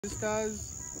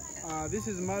Sisters, this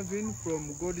is Marvin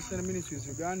from God Son Ministries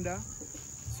Uganda.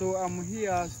 So I'm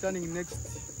here standing next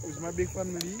with my big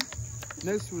family,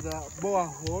 next to the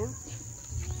borehole.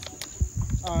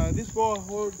 This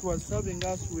borehole was serving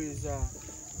us with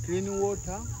clean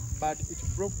water, but it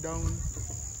broke down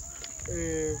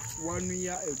 1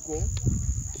 year ago.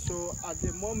 So at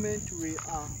the moment we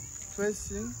are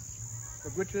facing a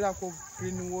great lack of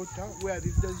clean water, where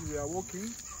these days we are walking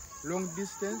long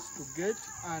distance to get,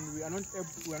 and we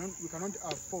cannot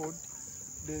afford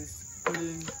this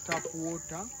clean tap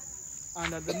water.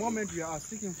 And at the moment we are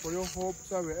seeking for your help,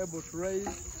 so we are able to raise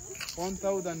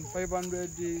 1,500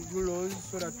 euros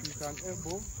so that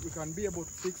we can be able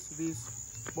to fix this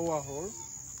borehole.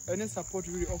 Any support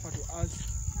you will offer to us,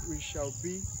 we shall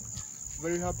be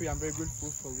very happy and very grateful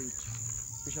for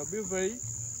it. We shall be very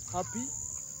happy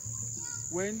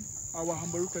when our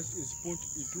humble request is put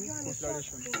into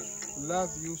consideration. Love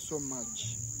you so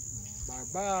much. Bye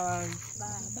bye.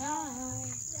 Bye bye.